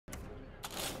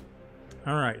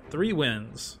Alright, 3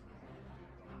 wins.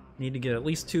 Need to get at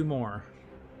least 2 more.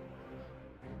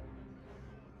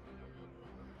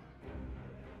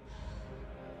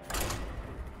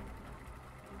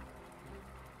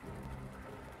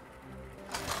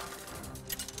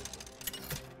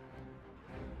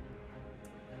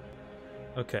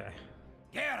 Okay.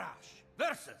 Garrosh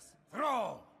versus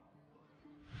Brawl.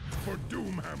 For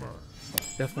Doomhammer.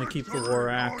 Definitely keep the War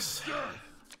Axe.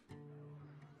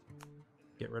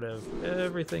 Get rid of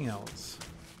everything else.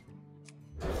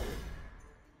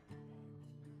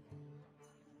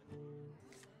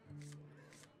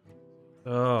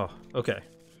 Oh, okay.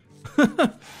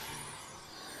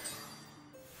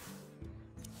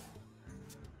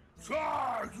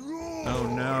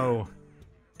 Oh no.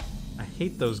 I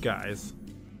hate those guys.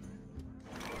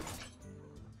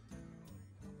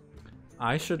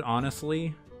 I should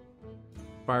honestly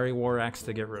Fiery War Axe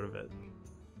to get rid of it.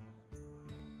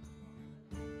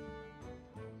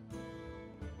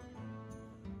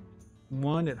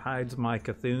 One, it hides my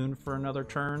Cthulhu for another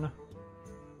turn.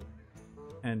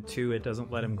 And 2, it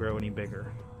doesn't let him grow any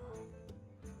bigger.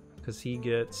 Because he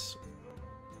gets...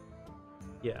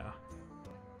 Yeah.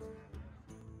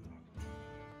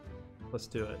 Let's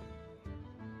do it.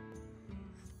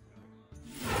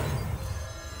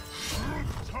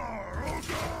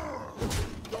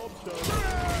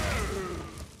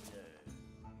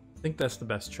 I think that's the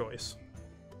best choice.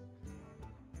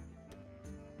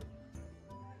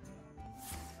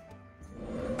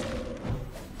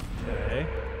 Okay.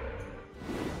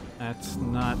 That's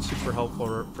not super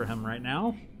helpful for him right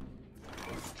now.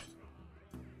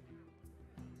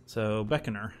 So,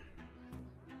 Beckoner.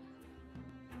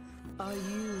 Are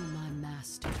you my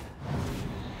master?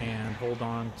 And hold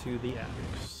on to the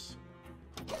axe.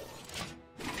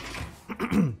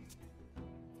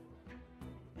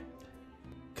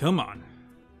 Come on.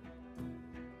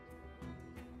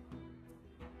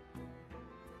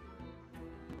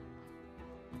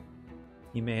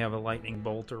 He may have a lightning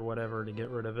bolt or whatever to get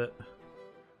rid of it.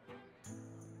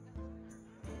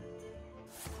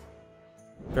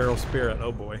 Feral Spirit,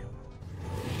 oh boy.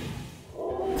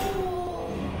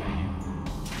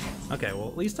 Okay, well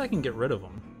at least I can get rid of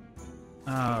him.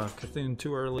 Cthulhu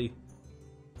too early.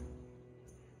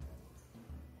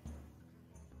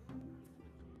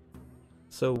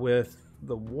 So with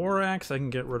the War Axe I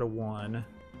can get rid of one,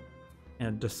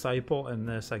 and Disciple and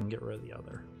this I can get rid of the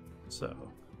other. So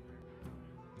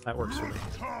that works for me.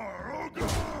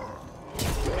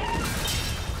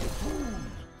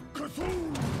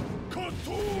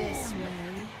 This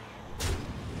way.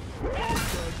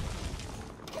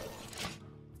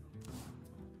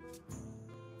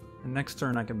 And next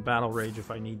turn I can Battle Rage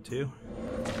if I need to.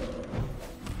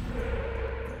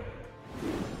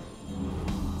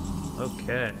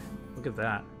 Okay, look at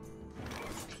that.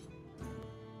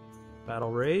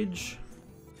 Battle Rage.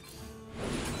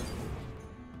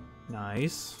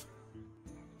 Nice.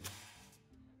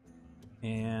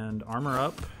 And Armor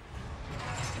Up.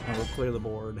 And we'll clear the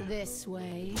board. This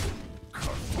way.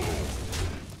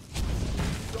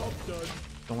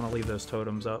 Don't want to leave those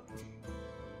totems up.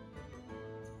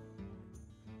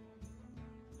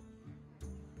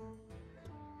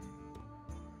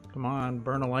 Come on,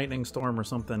 burn a lightning storm or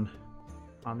something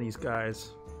on these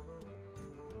guys.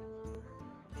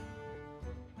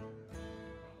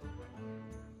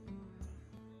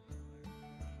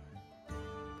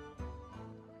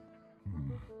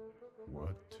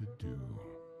 What to do?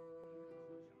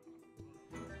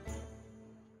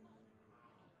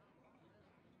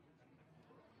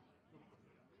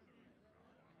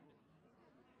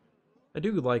 I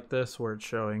do like this where it's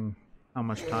showing how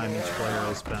much time each player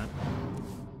has spent.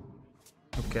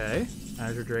 Okay,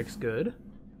 Azure Drake's good.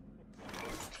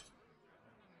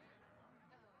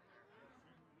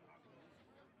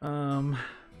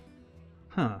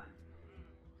 Huh.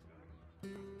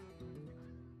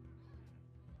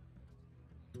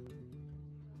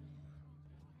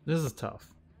 This is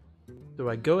tough. Do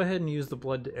I go ahead and use the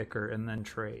Blood to Ichor and then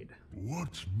trade?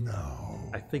 What now?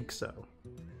 I think so.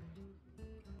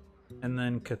 And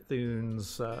then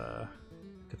Cthulhu's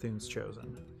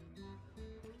Chosen.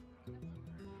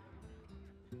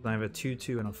 I have a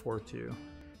 2/2 and a 4/2.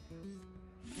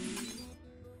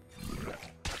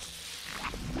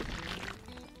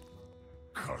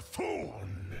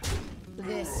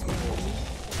 This way.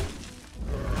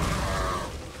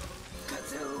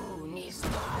 Cthulhu is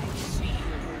my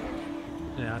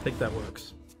shield. Yeah, I think that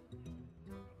works.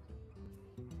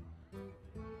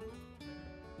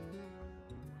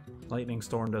 Lightning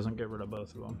Storm doesn't get rid of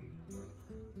both of them.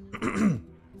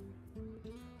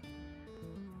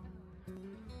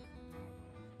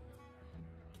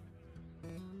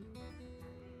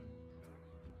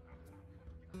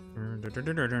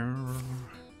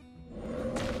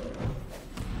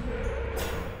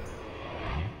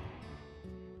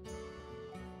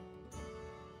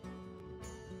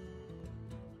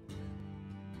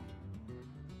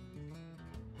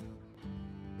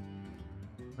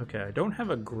 Okay, I don't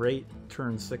have a great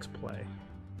turn 6 play.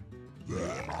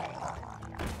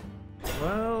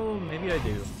 Well, maybe I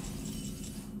do.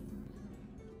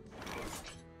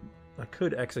 I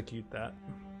could execute that.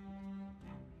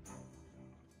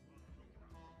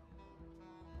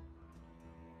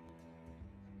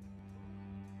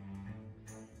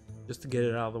 Just to get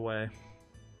it out of the way.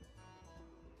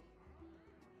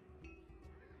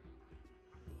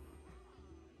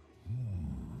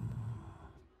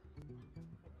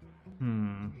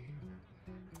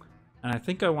 And I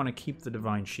think I want to keep the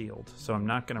Divine Shield, so I'm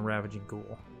not going to Ravaging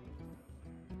Ghoul.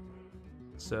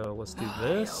 So let's do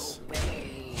this.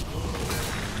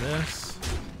 This.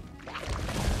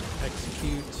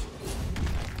 Execute.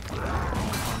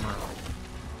 Armor up.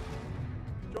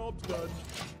 Job's done.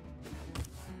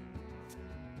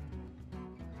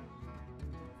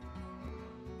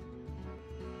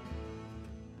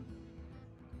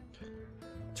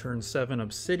 Turn 7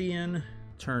 Obsidian.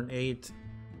 Turn 8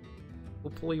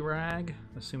 hopefully Rag,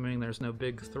 assuming there's no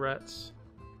big threats.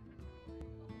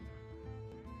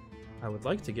 I would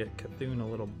like to get Cthulhu a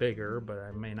little bigger, but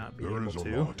I may not be able to. There is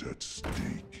a lot at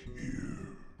stake here.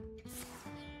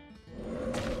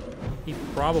 He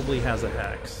probably has a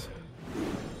Hex.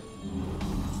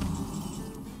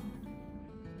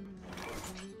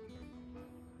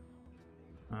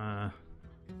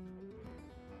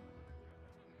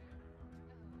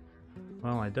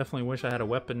 Well, I definitely wish I had a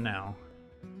weapon now.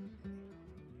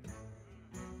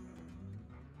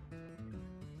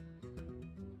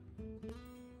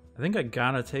 I think I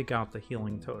gotta take out the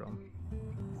healing totem.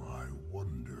 I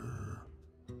wonder.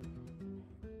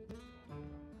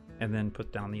 And then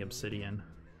put down the obsidian.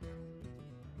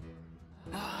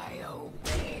 I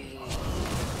obey.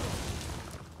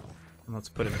 And let's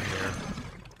put him here.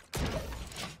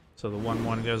 So the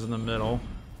 1/1 goes in the middle.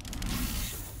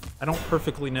 I don't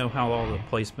perfectly know how all the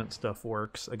placement stuff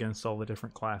works against all the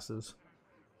different classes.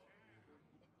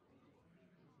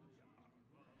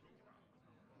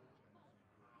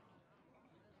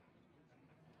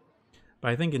 But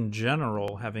I think in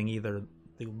general, having either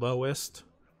the lowest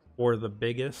or the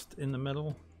biggest in the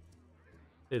middle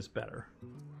is better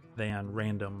than a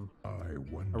random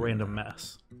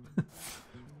mess.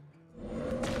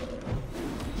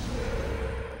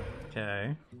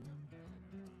 Okay.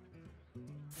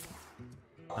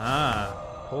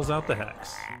 Pulls out the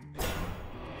Hex.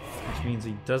 Which means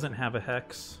he doesn't have a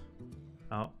Hex.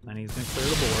 Oh, and he's gonna clear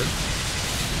the board.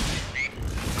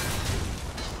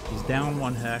 He's down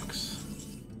 1 Hex.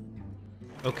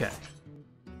 Okay.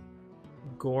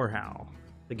 Gorehowl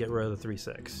to get rid of the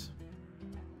 3/6.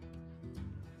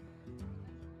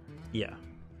 Yeah.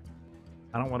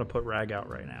 I don't want to put Rag out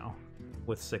right now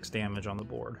with 6 damage on the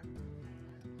board.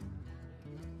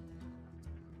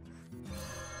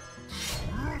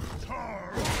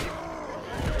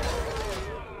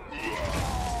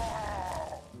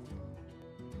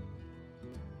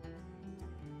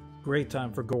 Great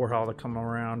time for Gorehowl to come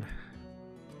around.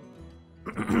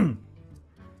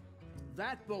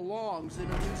 That belongs in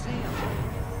a museum.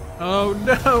 Oh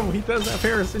no, he does have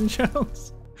Harrison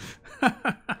Jones.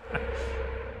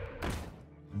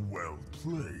 Well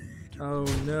played. Oh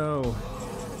no.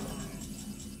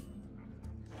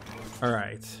 All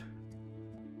right.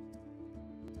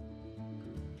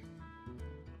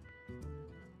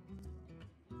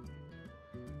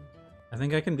 I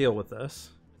think I can deal with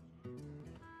this.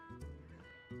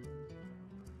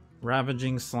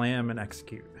 Ravaging Slam and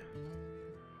Execute.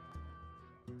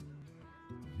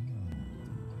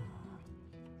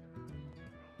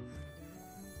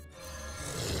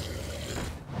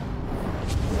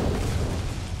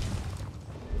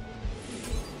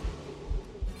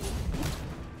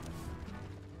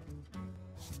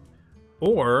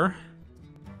 Or,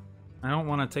 I don't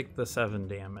want to take the 7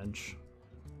 damage.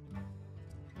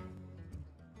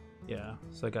 Yeah,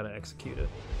 so I gotta execute it.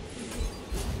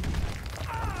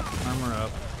 Armor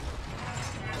up.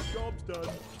 Job's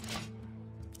done.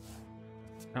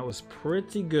 That was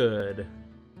pretty good.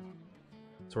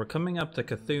 So we're coming up to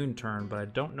Cthulhu turn, but I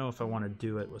don't know if I want to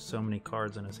do it with so many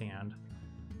cards in his hand.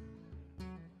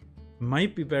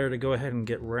 Might be better to go ahead and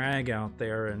get Rag out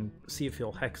there and see if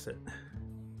he'll Hex it.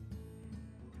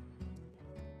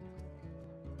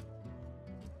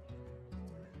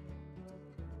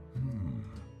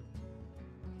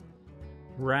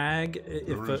 Rag,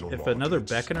 if another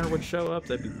Beckoner would show up,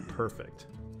 that'd be perfect.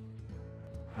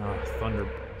 Oh, Thunder,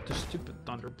 just stupid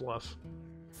Thunder Bluff.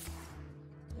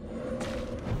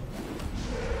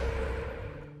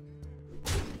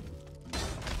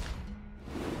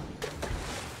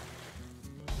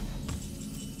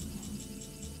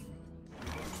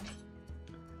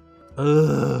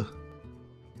 Ugh.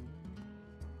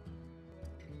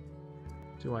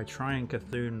 Do I try and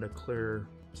Cthulhu to clear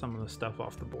some of the stuff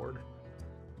off the board?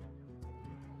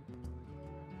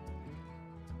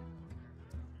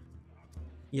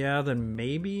 Yeah, then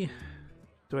maybe.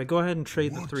 Do I go ahead and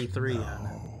trade the 3/3 in?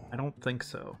 I don't think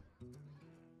so.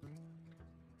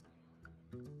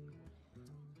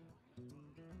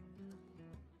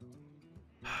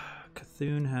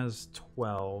 Cthulhu has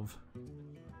 12.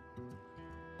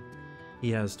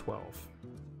 He has 12.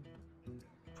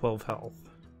 12 health.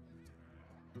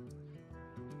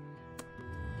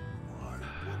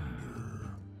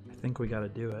 I think we gotta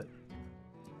do it.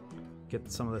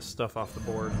 Get some of this stuff off the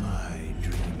board. My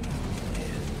dream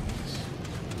ends.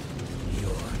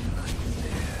 Your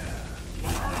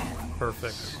nightmare.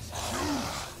 Perfect.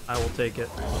 I will take it.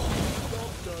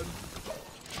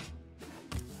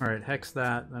 Alright, hex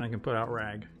that, then I can put out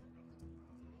Rag.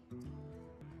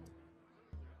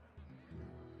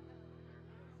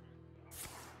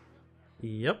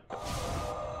 Yep.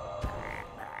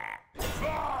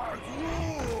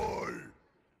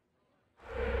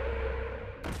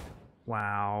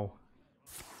 Wow.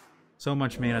 So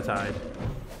much mana tide.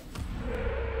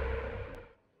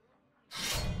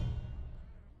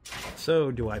 So,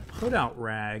 do I put out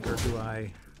Rag, or do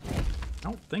I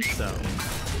don't think so.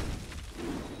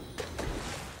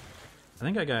 I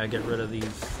think I gotta get rid of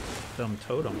these dumb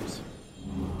totems.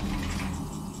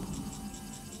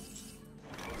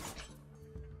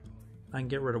 I can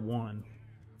get rid of one.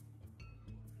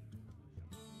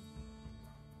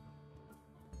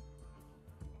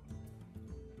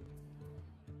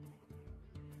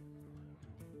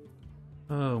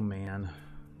 Oh man.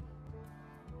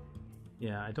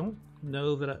 Yeah, I don't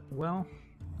know that well,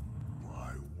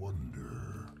 I wonder.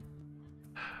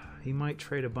 he might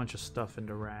trade a bunch of stuff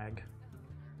into Rag.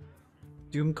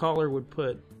 Doomcaller would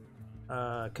put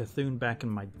Cthulhu back in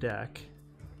my deck.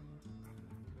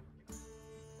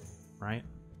 Right?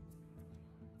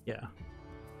 Yeah.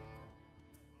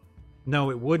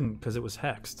 No, it wouldn't, because it was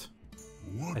hexed.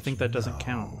 What I think that doesn't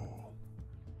count.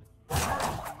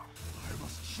 I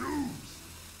must choose.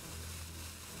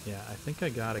 Yeah, I think I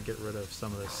gotta get rid of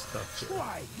some of this stuff here.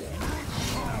 Try then.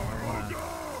 I wanna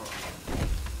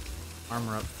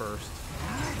armor up first.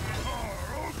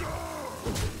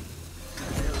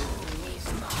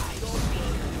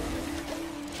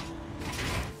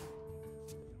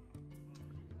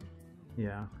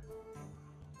 Yeah.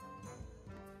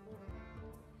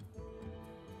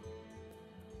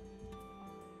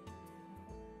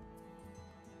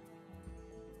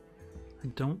 I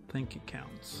don't think it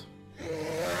counts.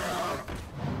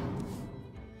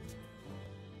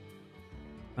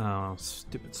 Oh,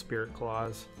 stupid spirit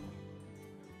claws.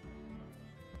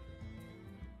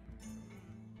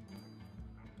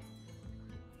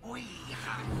 We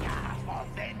hunger for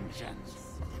vengeance.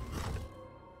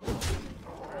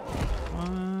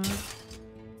 What?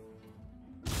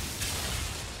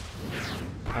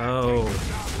 Oh.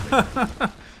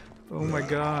 Oh my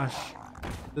gosh.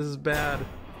 This is bad.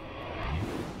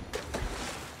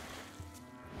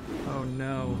 Oh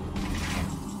no.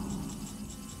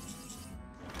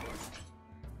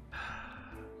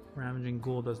 Ravaging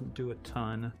Ghoul doesn't do a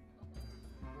ton.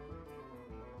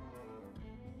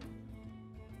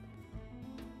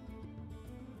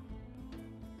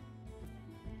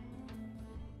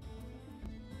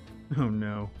 Oh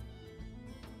no.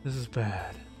 This is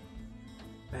bad.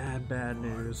 Bad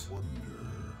news. Wonder.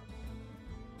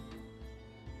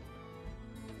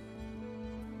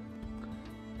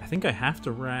 I think I have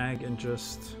to Rag and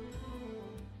just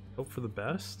hope for the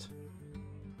best.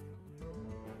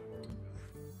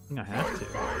 I think I have to.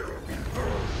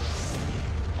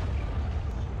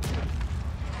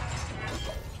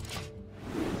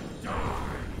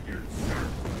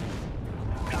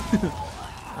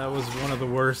 That was one of the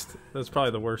worst. That's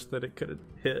probably the worst that it could have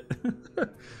hit.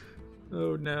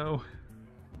 Oh no.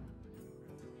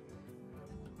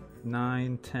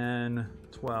 9, 10,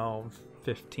 12,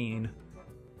 15.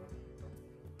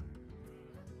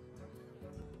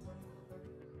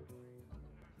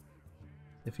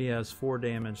 If he has 4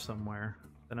 damage somewhere,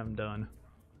 then I'm done.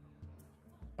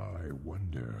 I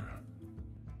wonder.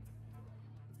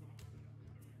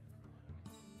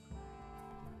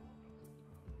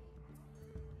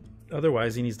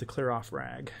 Otherwise, he needs to clear off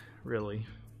Rag. Really.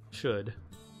 Should.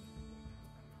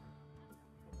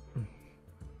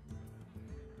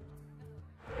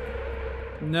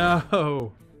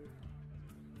 No!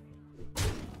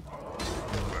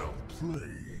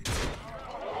 flame.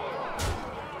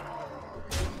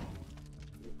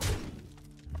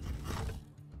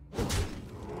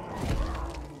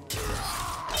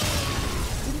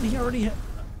 Didn't he already have...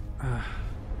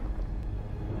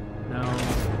 no.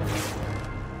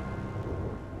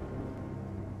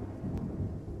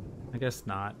 I guess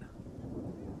not.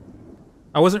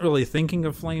 I wasn't really thinking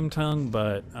of Flame Tongue,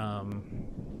 but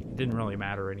it didn't really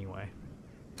matter anyway.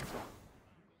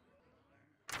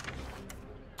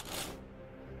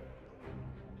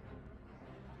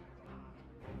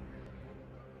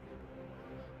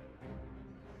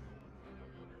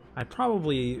 I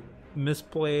probably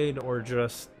misplayed or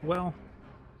just, well,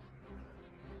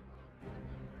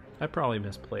 I probably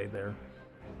misplayed there.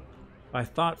 I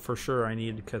thought for sure I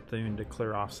needed Cthulhu to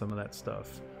clear off some of that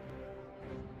stuff.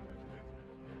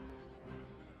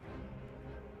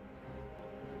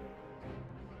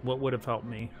 What would have helped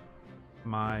me?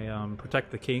 My Protect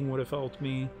the King would have helped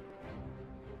me.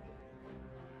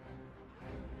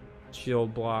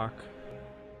 Shield block.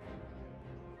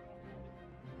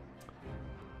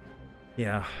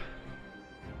 Yeah.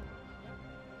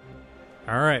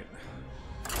 Alright.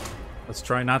 Let's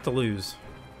try not to lose.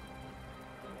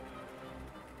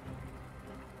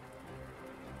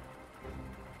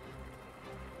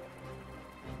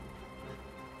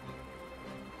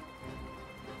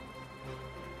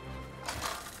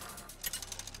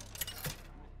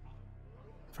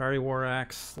 Fiery War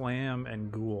Axe, Slam,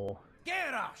 and Ghoul.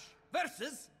 Garrosh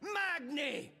versus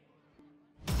Magni.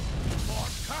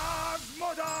 For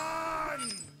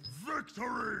Cosmodon!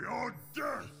 Victory or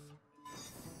death!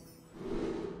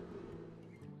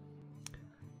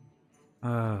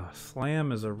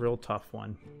 Slam is a real tough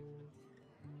one.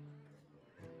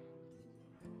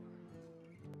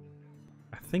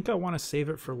 I think I want to save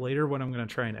it for later when I'm going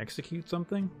to try and execute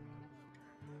something.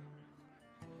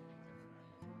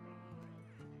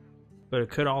 But it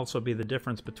could also be the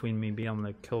difference between me being able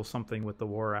to kill something with the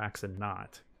War Axe and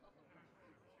not.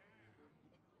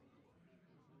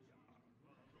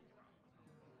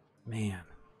 Man.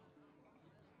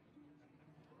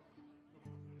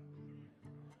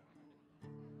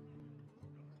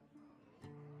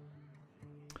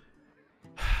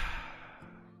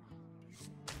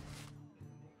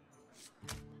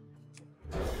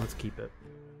 Let's keep it.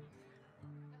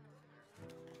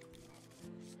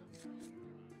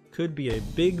 Could be a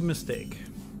big mistake.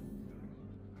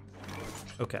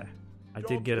 Okay. I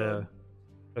did get a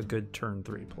good turn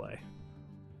 3 play.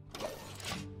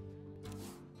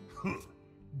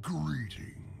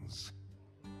 Greetings.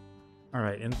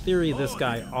 Alright, in theory, this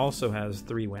guy also has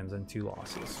 3 wins and 2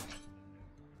 losses.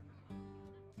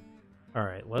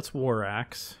 Alright, let's War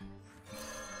Axe.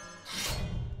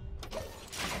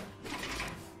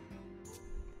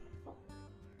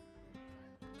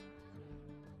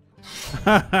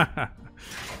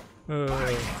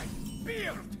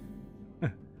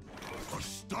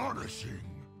 Astonishing.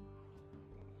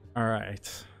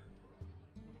 Alright.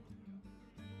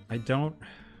 I don't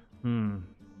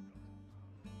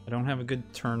have a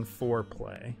good turn 4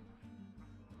 play.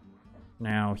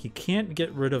 Now, he can't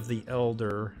get rid of the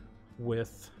Elder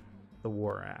with the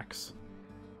War Axe.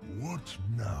 What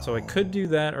now? So I could do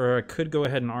that, or I could go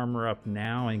ahead and armor up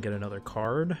now and get another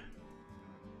card.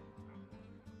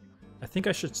 I think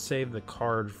I should save the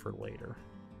card for later.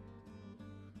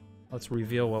 Let's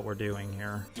reveal what we're doing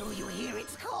here. Do you hear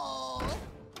its call?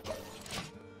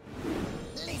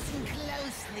 Listen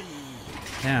closely.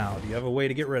 Now, do you have a way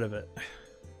to get rid of it?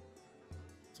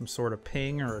 Some sort of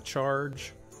ping or a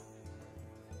charge?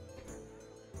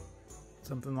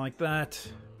 Something like that.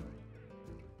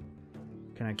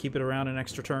 Can I keep it around an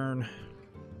extra turn?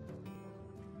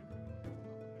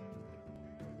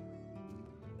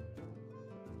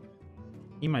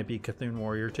 He might be Cthulhu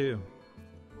Warrior too.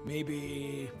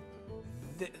 Maybe...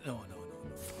 No.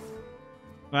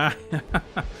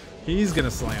 He's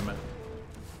gonna slam it.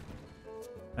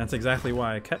 That's exactly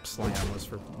why I kept slam, was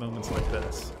for moments like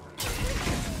this.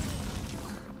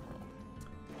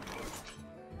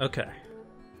 Okay.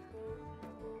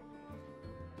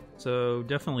 So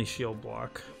definitely shield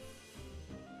block.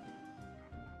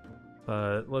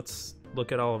 But let's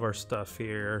look at all of our stuff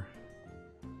here.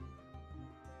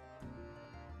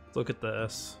 Look at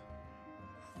this.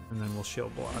 And then we'll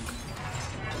shield block.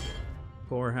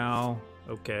 Poor Hal.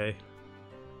 Okay.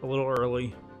 A little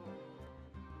early.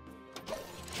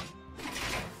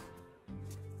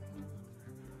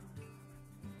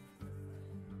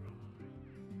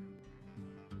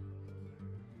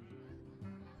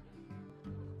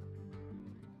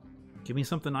 Give me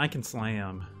something I can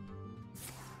slam.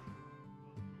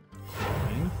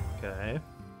 Okay.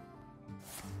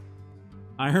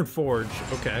 Iron Forge.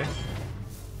 Okay.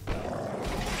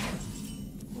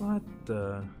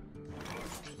 to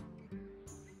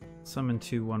summon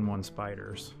 2 1/1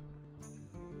 spiders.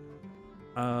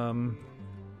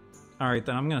 Alright,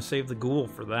 then I'm gonna save the ghoul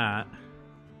for that.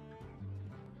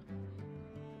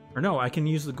 Or no, I can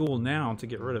use the ghoul now to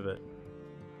get rid of it.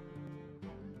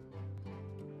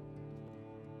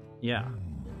 Yeah.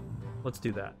 Let's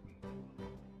do that.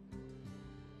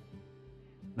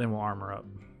 Then we'll armor up.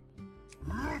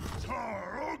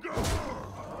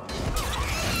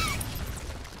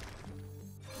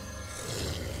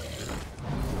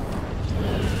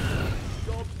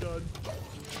 Job done.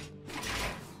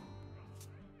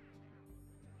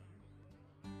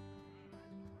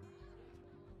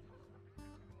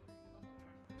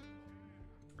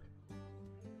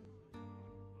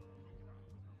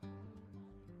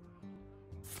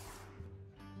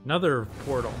 Another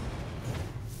portal.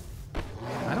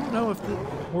 I don't know if the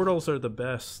portals are the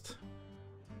best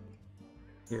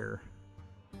here.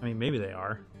 I mean, maybe they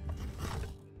are.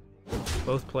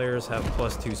 Both players have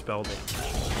 +2 spell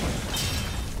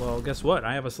damage. Well, guess what?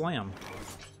 I have a slam.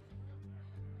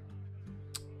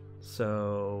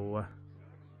 So...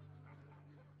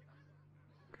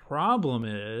 problem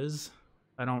is,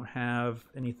 I don't have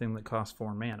anything that costs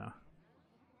 4 mana.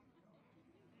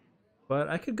 But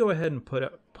I could go ahead and put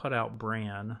out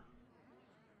Bran.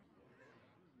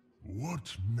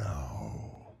 What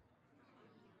now?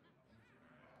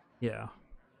 Yeah.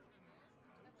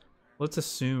 Let's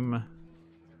assume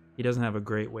he doesn't have a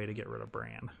great way to get rid of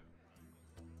Bran.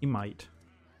 He might.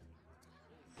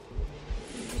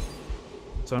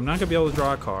 So I'm not going to be able to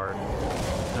draw a card.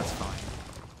 That's fine.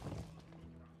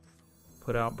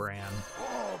 Put out Bran.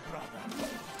 Oh, brother,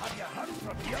 have you heard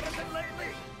from Jurgen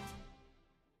lately?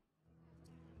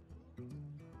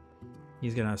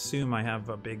 He's going to assume I have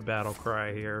a big battle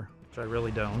cry here, which I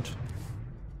really don't.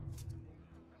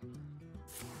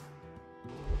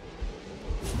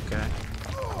 Okay.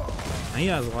 Now he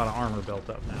has a lot of armor built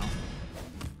up now.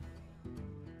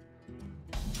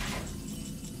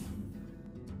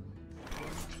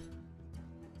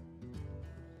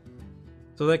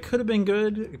 So that could have been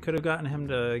good. It could have gotten him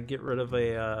to get rid of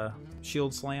a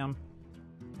shield slam.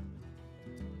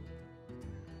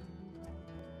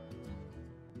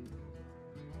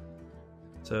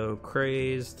 So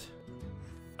crazed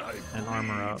and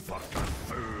armor up.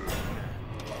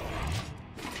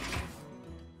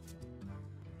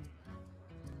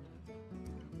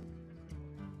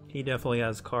 He definitely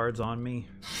has cards on me.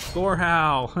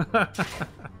 Gorehow!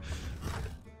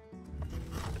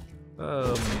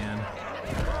 Oh man.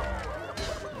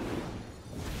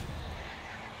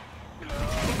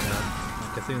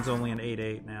 Cthulhu's only an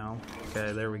 8/8 now.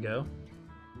 Okay, there we go.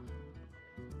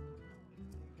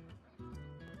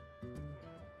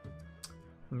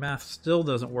 The math still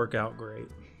doesn't work out great.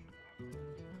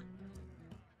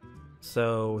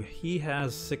 So he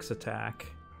has 6 attack.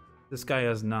 This guy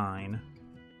has 9.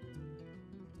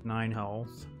 9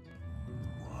 health.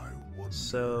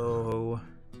 So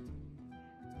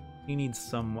he needs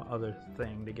some other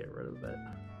thing to get rid of it.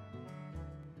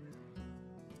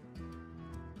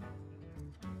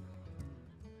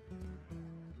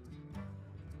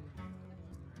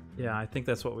 Yeah, I think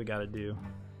that's what we gotta do.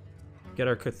 Get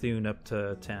our Cthulhu up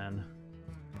to 10.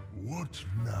 What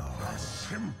now? The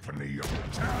symphony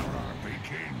of terror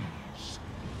begins.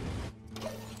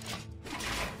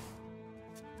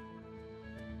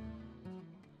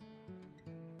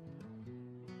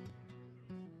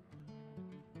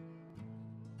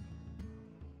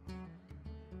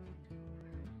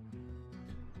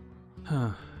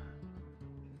 Huh.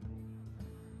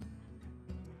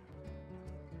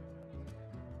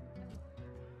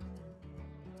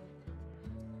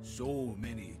 So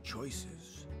many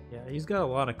choices. Yeah, he's got a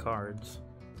lot of cards.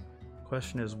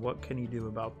 Question is, what can he do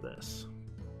about this?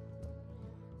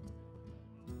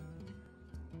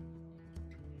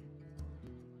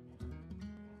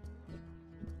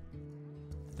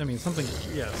 I mean, something,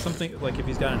 yeah, something, like if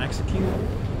he's got an execute,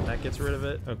 that gets rid of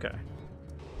it. Okay.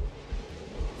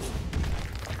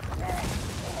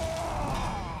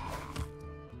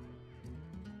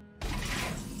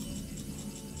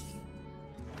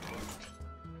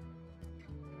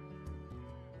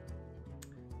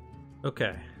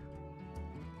 Okay.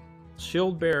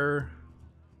 Shield Bearer.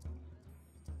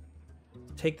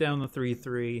 Take down the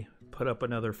 3/3. Put up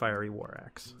another Fiery War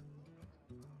Axe.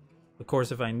 Of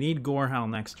course, if I need Gorehowl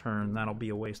next turn, that'll be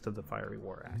a waste of the Fiery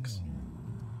War Axe.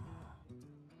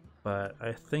 But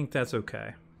I think that's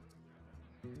okay.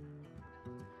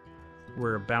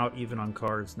 We're about even on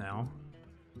cards now.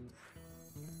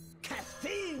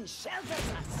 Cthulhu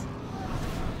shelters us.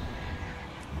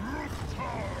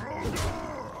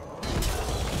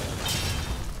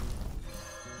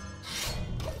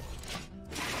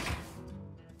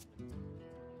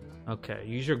 Okay,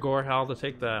 use your Gorehowl to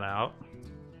take that out.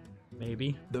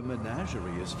 Maybe. The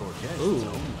menagerie is for guests Ooh.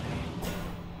 only.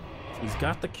 He's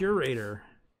got the Curator.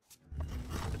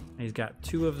 And he's got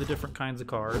 2 of the different kinds of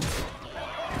cards.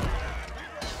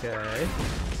 Okay.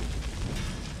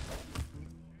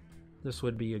 This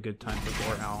would be a good time for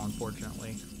Gorehowl,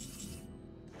 unfortunately.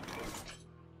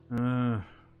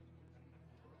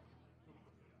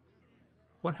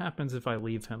 What happens if I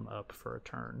leave him up for a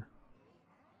turn?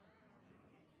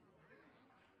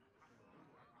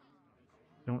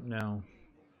 Don't know.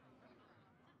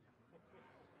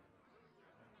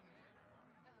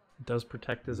 It does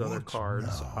protect his other What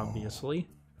cards, now? obviously.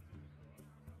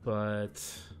 But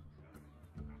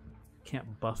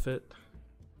can't buff it.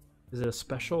 Is it a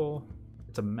special?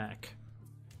 It's a mech.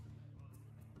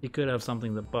 He could have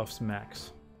something that buffs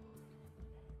mechs.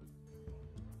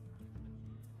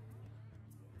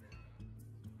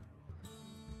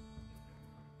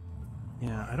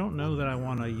 Yeah, I don't know that I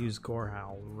want to use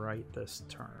Gorehowl right this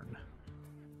turn.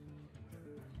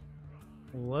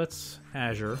 Let's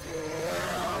Azure.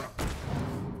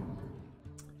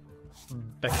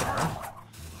 Beckener.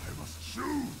 I must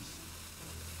choose.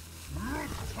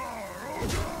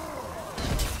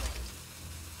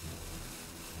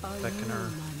 Are you Beckener.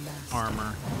 my master?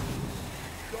 Armor.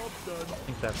 Job done. I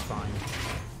think that's fine.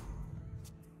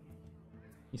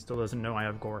 He still doesn't know I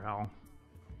have Gorehowl.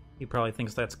 He probably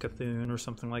thinks that's Cthulhu or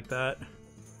something like that.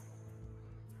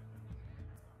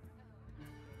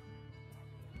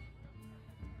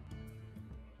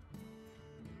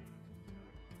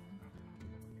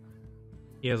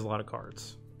 He has a lot of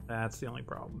cards. That's the only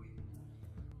problem.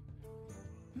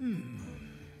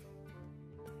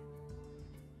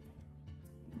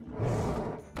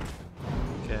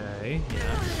 Okay,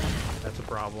 yeah. That's a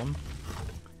problem.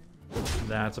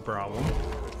 That's a problem.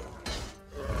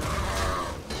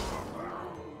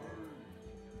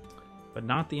 But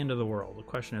not the end of the world. The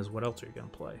question is, what else are you going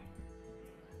to play?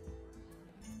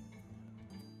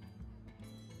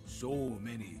 So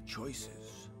many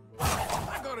choices.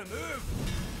 I gotta move.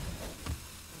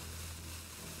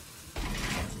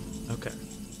 Okay.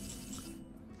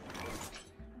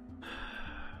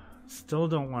 Still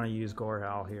don't want to use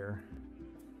Gorehowl here.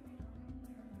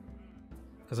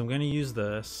 Because I'm going to use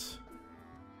this.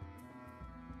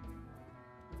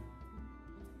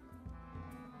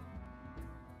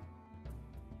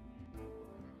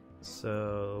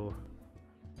 So...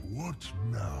 What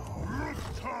now?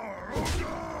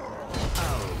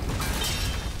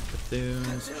 Bethune,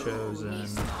 Chosen,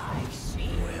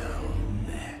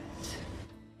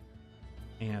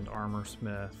 and Armor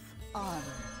Smith,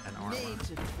 and Armor.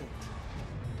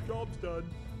 Job's done.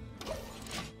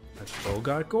 I still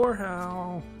got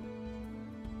Gorehowl.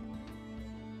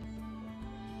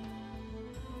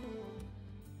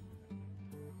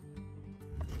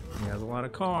 He has a lot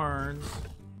of cards.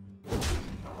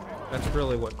 That's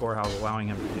really what Gorehow's allowing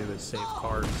him to do, is save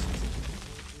cards.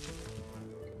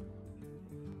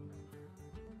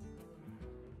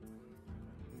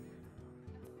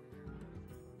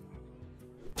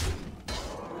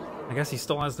 I guess he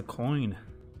still has the coin.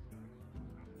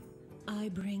 I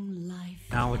bring life.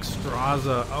 Alex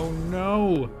Straza. Oh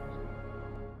no!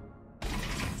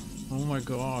 Oh my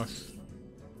gosh.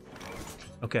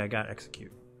 Okay, I got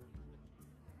execute.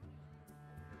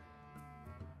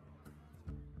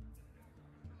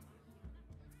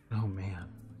 Oh man.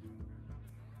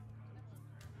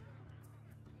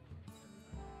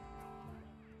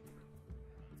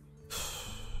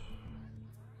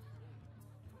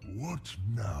 What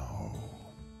now?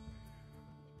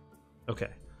 Okay.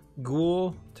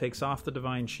 Ghoul takes off the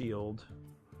Divine Shield.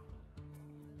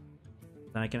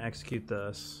 Then I can execute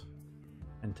this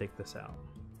and take this out.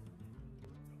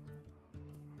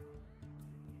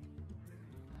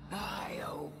 I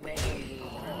obey.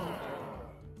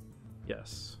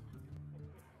 Yes.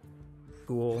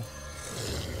 Ghoul.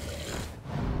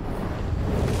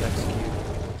 Execute.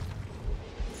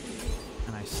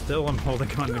 And I still am holding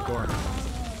on to Gorehowl.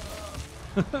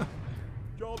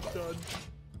 Job's done.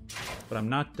 But I'm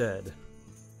not dead.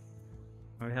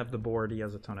 I have the board, he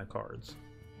has a ton of cards.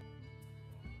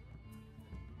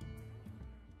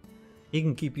 He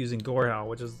can keep using Gorehowl,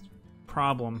 which is a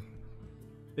problem.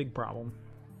 Big problem.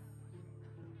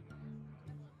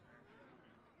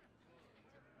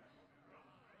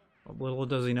 But little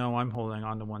does he know I'm holding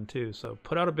on to one too, so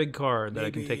put out a big card that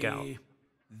I can take out.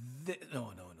 No.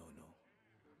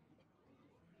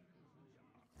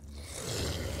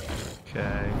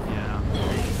 Okay, yeah.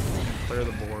 Clear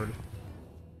the board.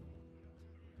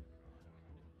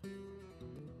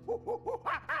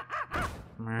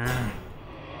 Meh.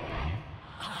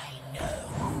 I know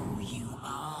who you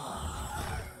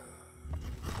are.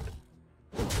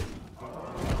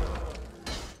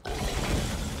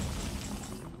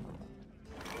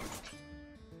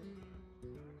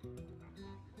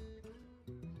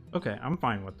 Okay, I'm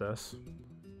fine with this.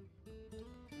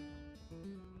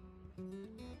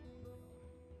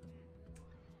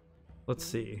 Let's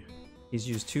see. He's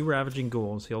used 2 Ravaging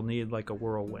Ghouls. He'll need like a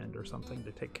Whirlwind or something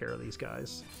to take care of these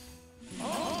guys.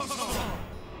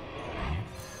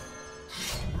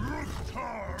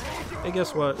 Hey,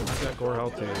 guess what? I've got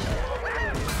Gorehel too.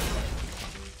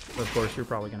 Of course, you're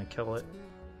probably gonna kill it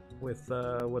with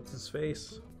what's his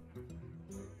face?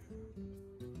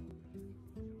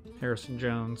 Harrison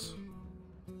Jones.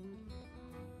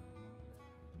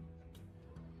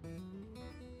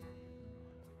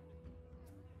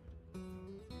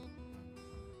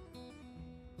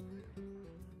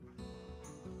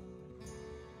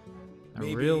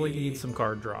 I really need some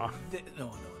card draw.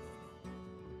 No.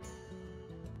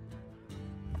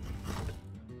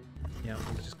 Yeah,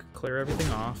 we'll just clear everything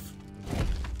off.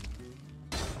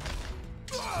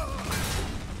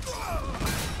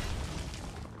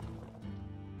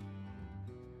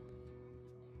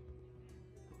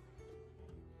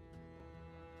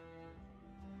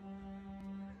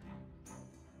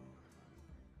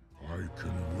 I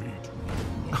can wait.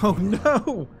 Oh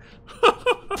no!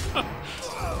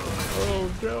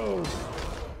 Oh no!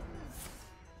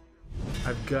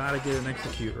 I've got to get an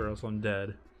execute or else I'm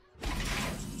dead.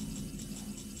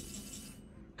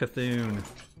 Cthulhu.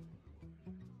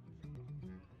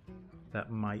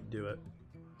 That might do it.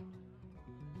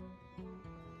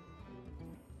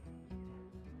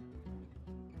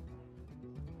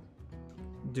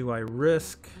 Do I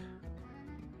risk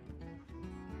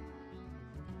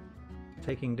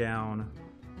taking down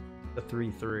the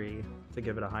 3/3 to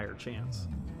give it a higher chance?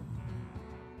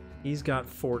 He's got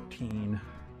 14.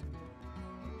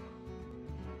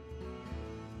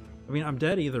 I mean, I'm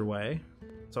dead either way,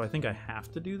 so I think I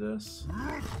have to do this.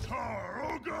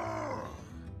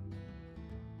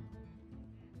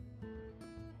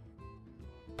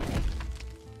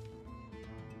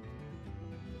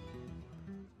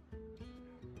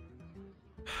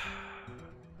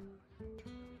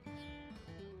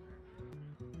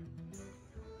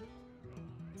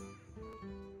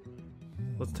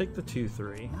 Let's take the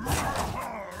 2/3.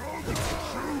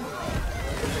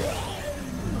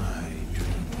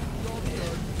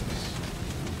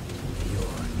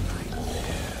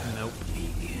 Nope.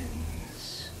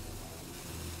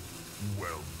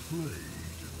 Well played.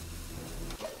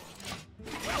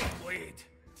 Well played.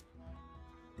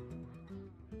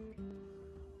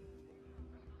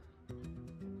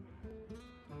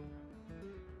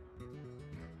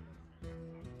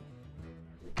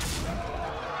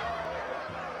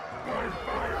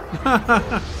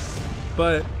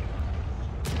 But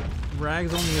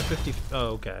Rag's only a 50. Oh,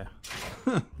 okay.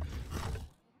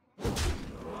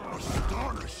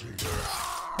 Astonishing.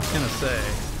 I was gonna say.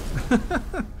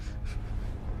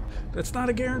 That's not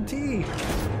a guarantee.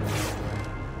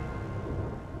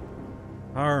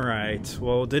 Alright,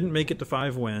 well, didn't make it to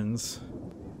 5 wins.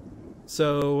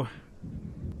 So,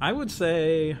 I would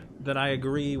say that I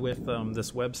agree with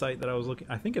this website that I was looking.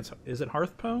 I think it's. Is it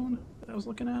Hearthstone that I was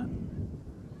looking at?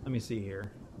 Let me see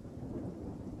here.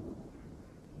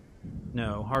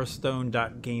 No,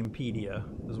 Hearthstone.gamepedia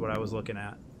is what I was looking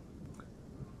at.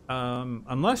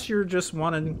 Unless you're just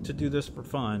wanting to do this for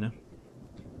fun,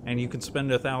 and you can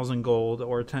spend 1,000 gold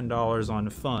or $10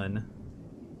 on fun,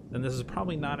 then this is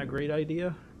probably not a great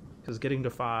idea. Because getting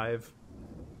to 5,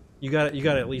 you got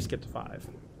to at least get to 5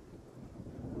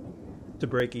 to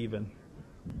break even.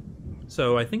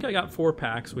 So I think I got 4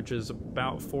 packs, which is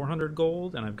about 400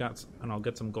 gold, and I'll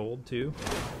get some gold too.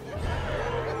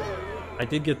 I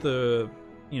did get the,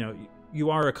 you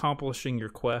are accomplishing your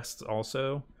quests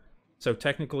also. So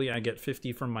technically I get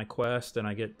 50 from my quest, and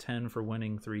I get 10 for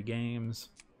winning 3 games.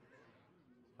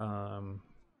 Other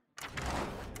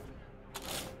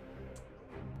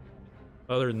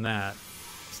than that,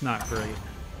 it's not great.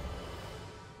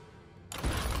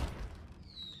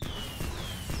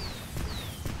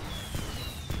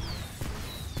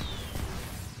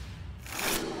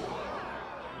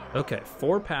 Okay,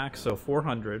 4 packs, so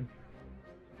 400.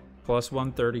 Plus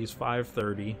 130 is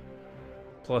 530.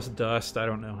 Plus dust, I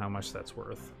don't know how much that's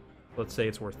worth. Let's say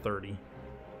it's worth 30.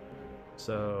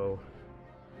 So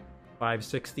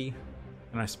 560,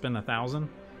 and I spend 1,000.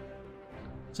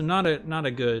 So not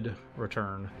a good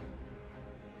return.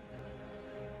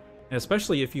 And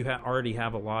especially if you already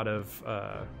have a lot of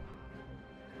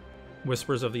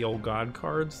Whispers of the Old God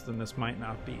cards, then this might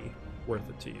not be worth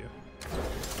it to you.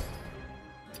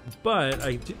 But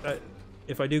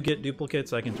if I do get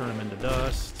duplicates, I can turn them into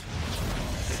dust.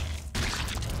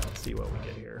 Let's see what we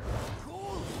get here.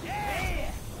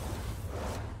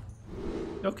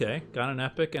 Okay, got an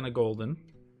epic and a golden.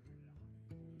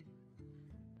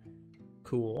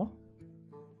 Cool.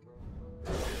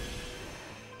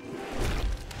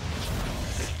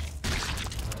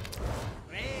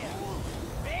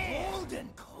 Golden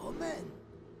coming.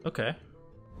 Okay.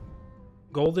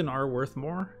 Golden are worth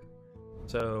more,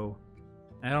 so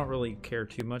I don't really care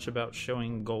too much about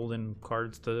showing golden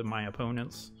cards to my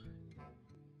opponents.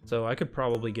 So I could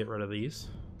probably get rid of these.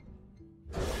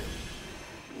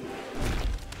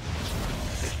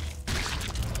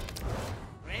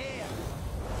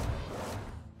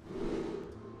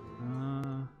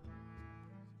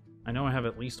 I know I have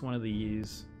at least one of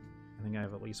these. I think I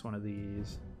have at least one of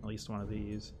these. At least one of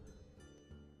these.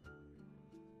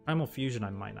 Primal Fusion I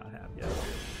might not have yet.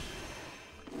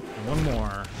 And one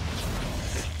more.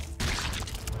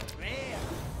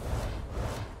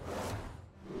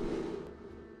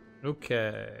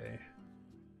 Okay.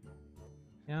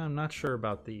 Yeah, I'm not sure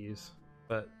about these,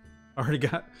 but I already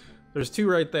got... There's two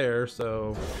right there,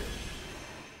 so...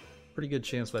 Pretty good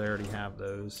chance that I already have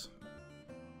those.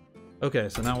 Okay,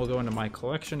 so now we'll go into my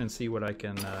collection and see what I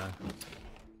can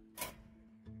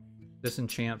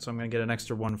disenchant. So I'm going to get an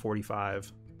extra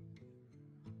 145.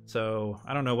 So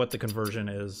I don't know what the conversion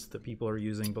is that people are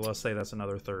using, but let's say that's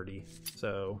another 30.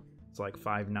 So it's like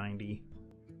 590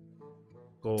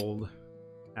 gold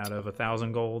out of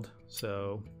 1,000 gold.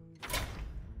 So,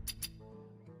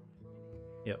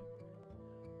 yep.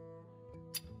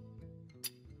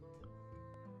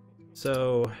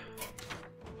 So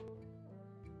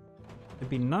it'd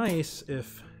be nice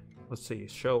if, let's see,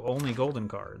 show only golden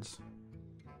cards.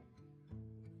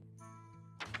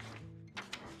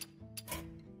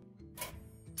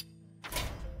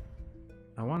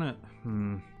 I want to,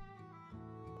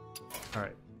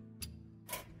 Alright.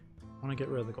 I want to get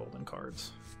rid of the golden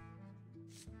cards.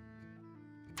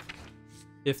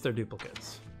 If they're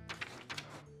duplicates.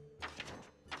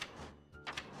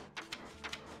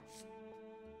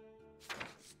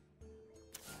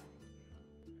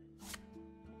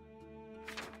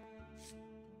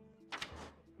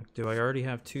 Do I already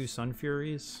have 2 Sun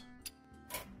Furies?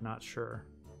 Not sure.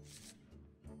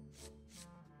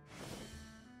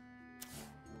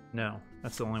 No,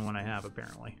 that's the only one I have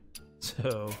apparently.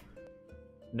 So,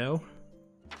 no.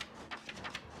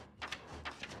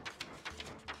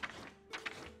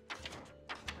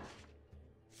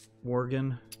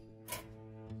 Worgen.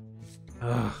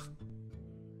 Ugh.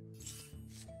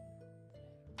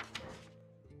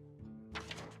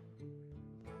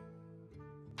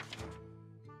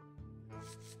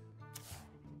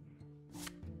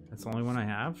 That's the only one I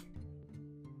have?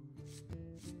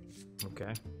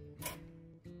 Okay.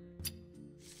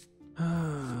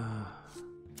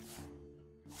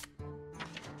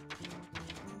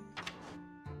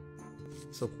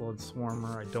 Silkblood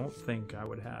Swarmer, I don't think I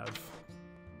would have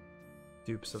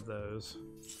dupes of those.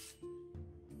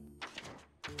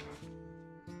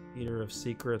 Eater of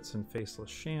Secrets and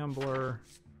Faceless Shambler.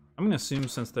 I'm gonna assume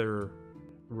since they're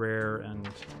rare and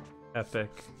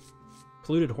epic.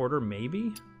 Polluted Hoarder,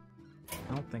 maybe?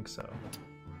 I don't think so.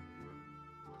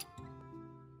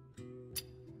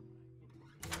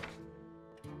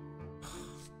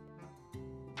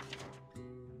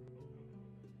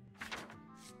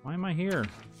 Why am I here?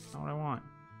 Not what I want.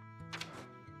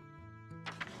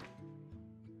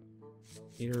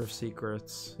 Eater of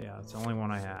Secrets. Yeah, it's the only one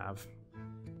I have.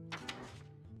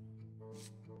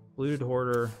 Polluted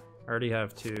Hoarder. I already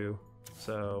have 2,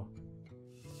 so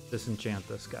disenchant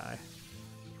this guy.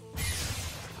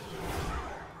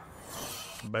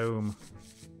 Boom.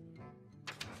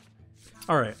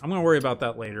 Alright, I'm gonna worry about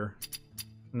that later.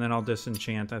 And then I'll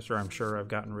disenchant after I'm sure I've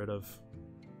gotten rid of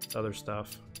other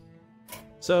stuff.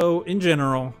 So, in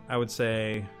general, I would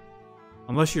say,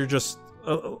 unless you're just,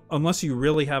 unless you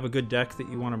really have a good deck that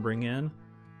you want to bring in,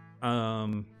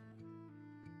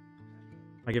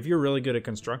 like if you're really good at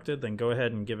Constructed, then go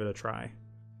ahead and give it a try.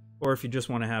 Or if you just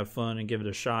want to have fun and give it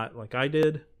a shot like I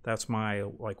did, that's my,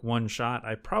 like, one shot.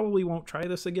 I probably won't try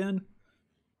this again.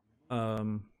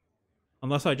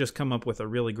 Unless I just come up with a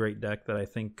really great deck that I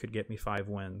think could get me 5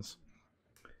 wins.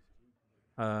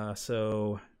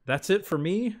 So, that's it for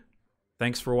me.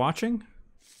 Thanks for watching.